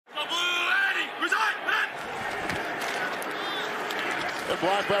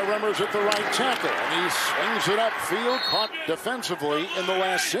block by Remmers at the right tackle, and he swings it upfield, caught defensively in the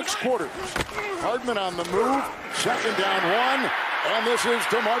last 6 quarters. Hardman on the move, second down 1, and this is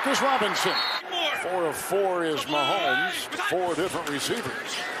DeMarcus Robinson. 4 of 4 is Mahomes, 4 different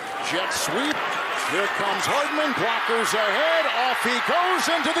receivers. Jet sweep, here comes Hardman, blockers ahead, off he goes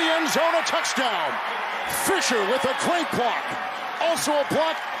into the end zone, a touchdown. Fisher with a great block, also a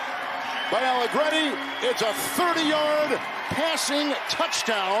block by Allegretti. It's a 30-yard passing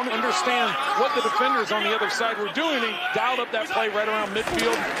touchdown. Understand what the defenders on the other side were doing. He dialed up that play right around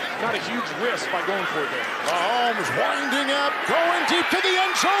midfield. Not a huge risk by going for it there. Mahomes winding up, going deep to the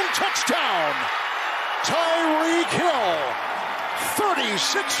end zone, touchdown. Tyreek Hill,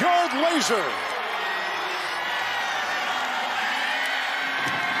 36-yard laser.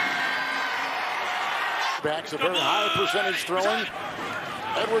 Backs a very high percentage throwing.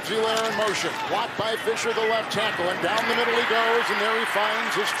 Edwards-Helaire in motion. Blocked by Fisher, the left tackle, and down the middle he goes, and there he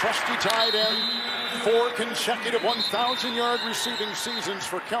finds his trusty tight end. 4 consecutive 1,000-yard receiving seasons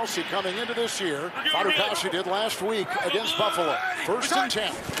for Kelce coming into this year. Kelce did last week against Buffalo. 1st and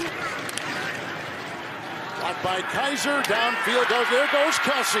 10. Blocked by Kaiser, downfield goes, there goes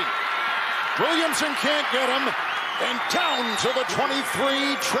Kelce. Williamson can't get him, and down to the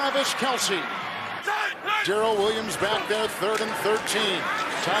 23, Travis Kelce. Darrell Williams back there, 3rd and 13.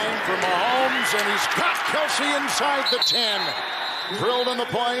 Time for Mahomes, and he's got Kelce inside the 10. Drilled on the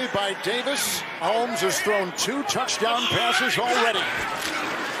play by Davis. Mahomes has thrown 2 touchdown passes already.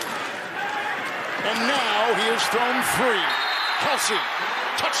 And now he has thrown 3. Kelce,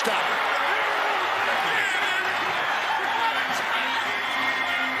 touchdown.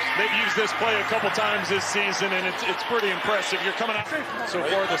 They've used this play a couple times this season, and it's pretty impressive. You're coming out so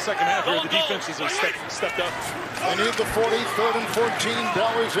far the second half here. The defenses have stepped up. They need the 40, 3rd and 14.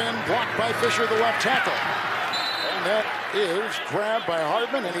 Bell is in, blocked by Fisher, the left tackle. And that is grabbed by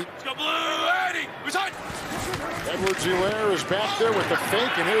Hardman, and he... Edwards-Helaire is back there with the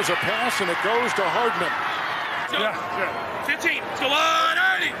fake, and here's a pass, and it goes to Hardman. 15, let's go on,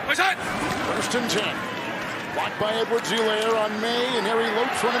 1st and 10. Blocked by Edwards-Helaire on May, and here he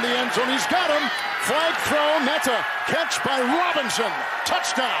lopes one in the end zone. He's got him. Flag thrown. That's a catch by Robinson.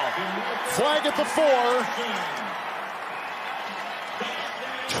 Touchdown. Flag at the 4.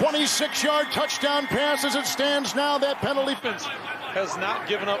 26-yard touchdown pass as it stands now. That penalty has not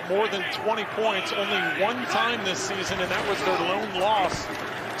given up more than 20 points only 1 time this season, and that was their lone loss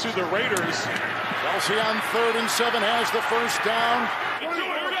to the Raiders. Kelce on 3rd and 7 has the first down.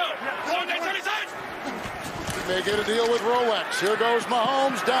 They get a deal with Rolex. Here goes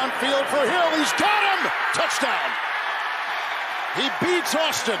Mahomes downfield for Hill. He's got him! Touchdown! He beats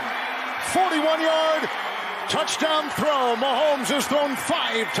Austin. 41-yard touchdown throw. Mahomes has thrown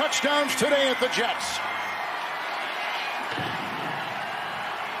 5 touchdowns today at the Jets.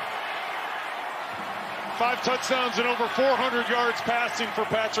 5 touchdowns and over 400 yards passing for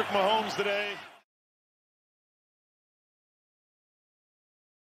Patrick Mahomes today.